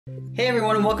Hey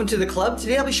everyone and welcome to the club.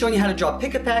 Today I'll be showing you how to draw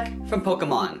Pikipek from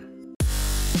Pokemon.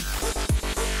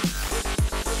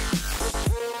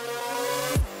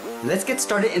 Let's get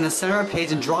started in the center of the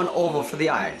page and draw an oval for the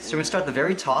eye. So we're going to start at the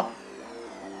very top,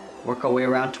 work our way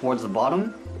around towards the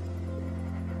bottom,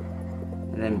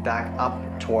 and then back up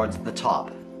towards the top.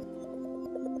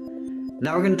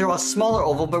 Now we're going to draw a smaller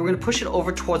oval, but we're going to push it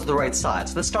over towards the right side.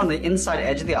 So let's start on the inside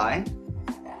edge of the eye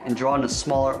and draw in a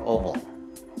smaller oval.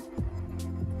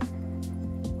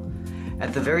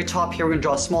 At the very top here, we're going to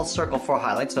draw a small circle for a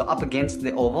highlight, so up against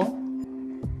the oval.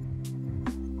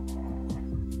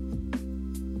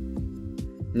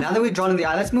 Now that we've drawn in the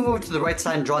eye, let's move over to the right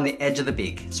side and draw on the edge of the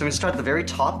beak. So we're going to start at the very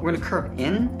top, we're going to curve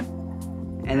in,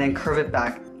 and then curve it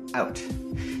back out.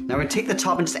 Now we're going to take the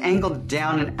top and just angle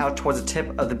down and out towards the tip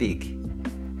of the beak.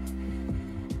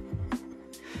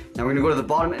 Now we're going to go to the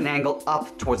bottom and angle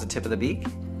up towards the tip of the beak.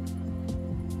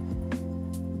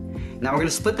 Now we're going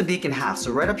to split the beak in half.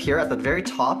 So right up here at the very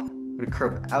top, we're going to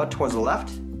curve out towards the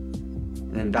left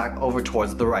and then back over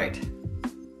towards the right.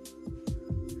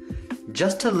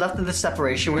 Just to the left of the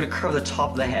separation, we're going to curve the top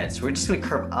of the head. So we're just going to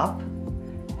curve up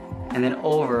and then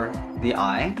over the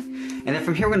eye. And then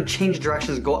from here, we're going to change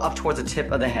directions, go up towards the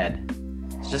tip of the head.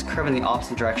 So just curve in the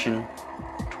opposite direction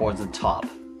towards the top.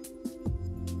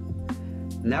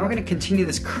 Now we're going to continue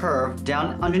this curve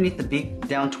down underneath the beak,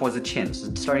 down towards the chin.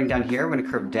 So starting down here, we're going to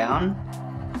curve down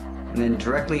and then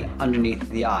directly underneath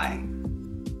the eye.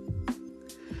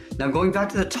 Now going back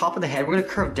to the top of the head, we're going to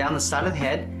curve down the side of the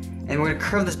head and we're going to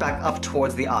curve this back up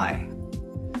towards the eye.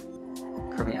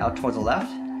 Curving out towards the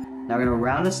left. Now we're going to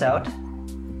round this out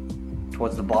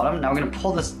towards the bottom. Now we're going to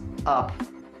pull this up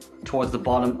towards the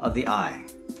bottom of the eye.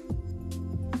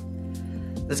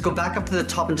 Let's go back up to the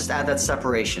top and just add that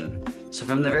separation. So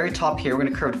from the very top here, we're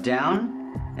going to curve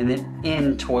down and then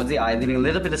in towards the eye, leaving a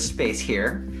little bit of space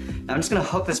here. Now I'm just going to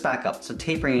hook this back up, so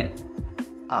tapering it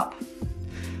up.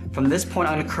 From this point,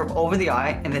 I'm going to curve over the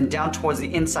eye and then down towards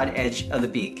the inside edge of the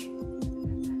beak.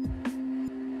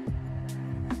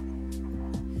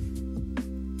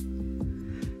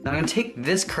 Now I'm going to take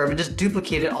this curve and just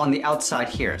duplicate it on the outside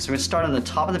here. So we're going to start on the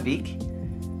top of the beak,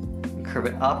 and curve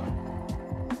it up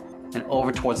and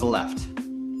over towards the left.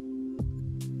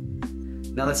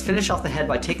 Now let's finish off the head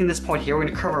by taking this point here, we're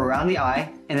going to curve around the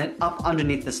eye and then up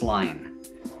underneath this line.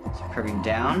 So curving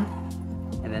down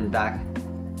and then back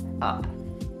up.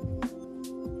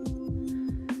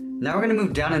 Now we're going to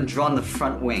move down and draw on the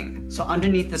front wing. So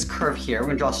underneath this curve here, we're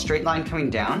going to draw a straight line coming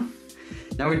down.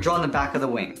 Now we're going to draw on the back of the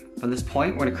wing. From this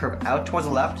point, we're going to curve out towards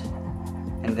the left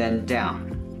and then down.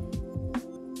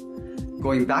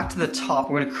 Going back to the top,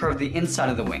 we're going to curve the inside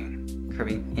of the wing.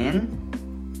 Curving in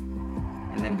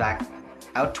and then back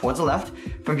out towards the left.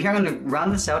 From here I'm going to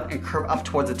round this out and curve up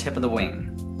towards the tip of the wing.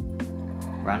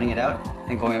 Rounding it out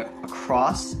and going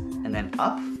across and then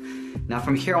up. Now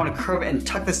from here I want to curve and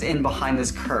tuck this in behind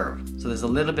this curve. So there's a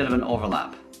little bit of an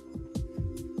overlap.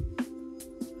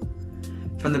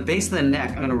 From the base of the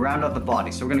neck I'm going to round out the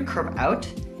body. So we're going to curve out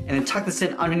and then tuck this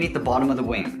in underneath the bottom of the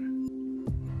wing.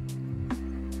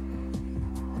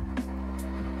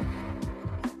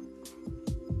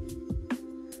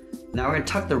 Now we're going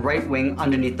to tuck the right wing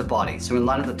underneath the body. So we're going to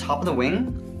line at the top of the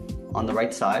wing on the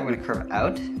right side. We're going to curve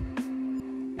out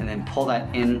and then pull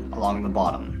that in along the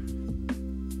bottom.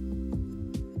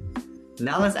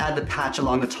 Now let's add the patch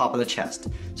along the top of the chest.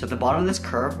 So at the bottom of this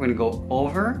curve, we're going to go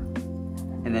over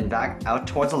and then back out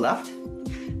towards the left.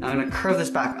 Now I'm going to curve this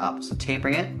back up. So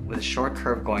tapering it with a short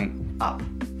curve going up. Now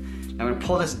I'm going to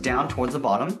pull this down towards the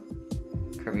bottom,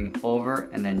 curving over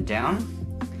and then down.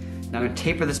 Now I'm going to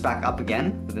taper this back up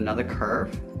again with another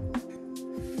curve.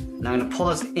 Now I'm going to pull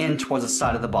this in towards the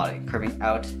side of the body, curving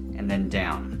out and then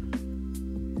down.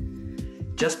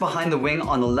 Just behind the wing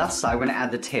on the left side, we're going to add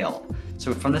the tail.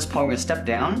 So from this point, we're going to step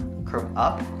down, curve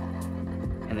up,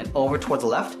 and then over towards the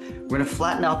left. We're going to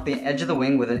flatten out the edge of the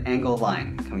wing with an angled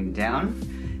line, coming down.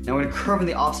 Now we're going to curve in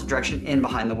the opposite direction in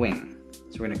behind the wing.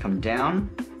 So we're going to come down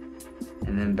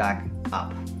and then back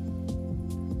up.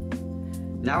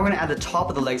 Now we're going to add the top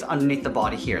of the legs underneath the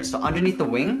body here. So underneath the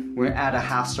wing, we're going to add a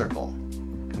half circle.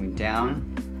 Coming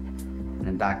down and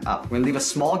then back up. We're going to leave a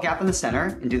small gap in the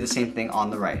center and do the same thing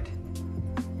on the right.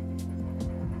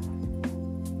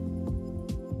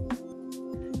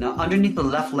 Now underneath the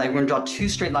left leg, we're going to draw two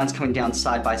straight lines coming down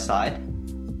side by side.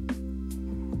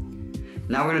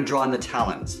 Now we're going to draw in the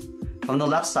talons. From the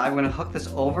left side, we're going to hook this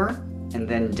over and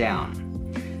then down.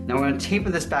 Now we're going to taper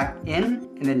this back in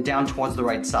and then down towards the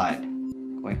right side.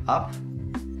 Going up.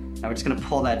 Now we're just going to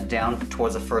pull that down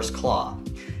towards the first claw.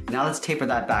 Now let's taper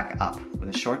that back up with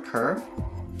a short curve.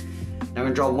 Now we're going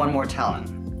to draw one more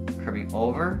talon, curving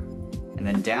over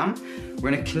and then down.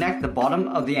 We're going to connect the bottom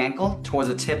of the ankle towards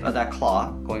the tip of that claw,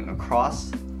 going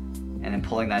across and then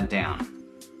pulling that down.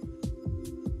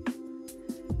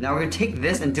 Now we're going to take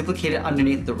this and duplicate it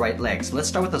underneath the right leg. So let's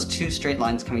start with those 2 straight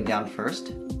lines coming down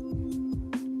first.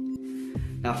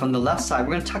 Now from the left side,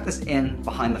 we're going to tuck this in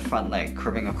behind the front leg,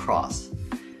 curving across.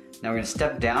 Now we're going to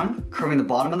step down, curving the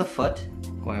bottom of the foot,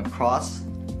 going across,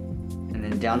 and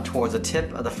then down towards the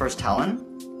tip of the first talon.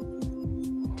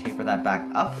 Taper that back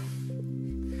up.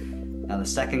 Now the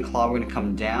second claw, we're going to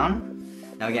come down.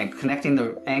 Now again, connecting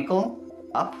the ankle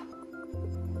up,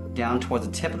 down towards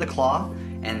the tip of the claw,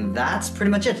 and that's pretty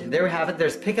much it. There we have it.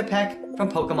 There's Pikipek from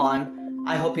Pokemon.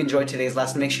 I hope you enjoyed today's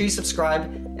lesson. Make sure you subscribe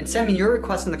and send me your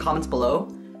requests in the comments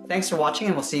below. Thanks for watching,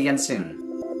 and we'll see you again soon.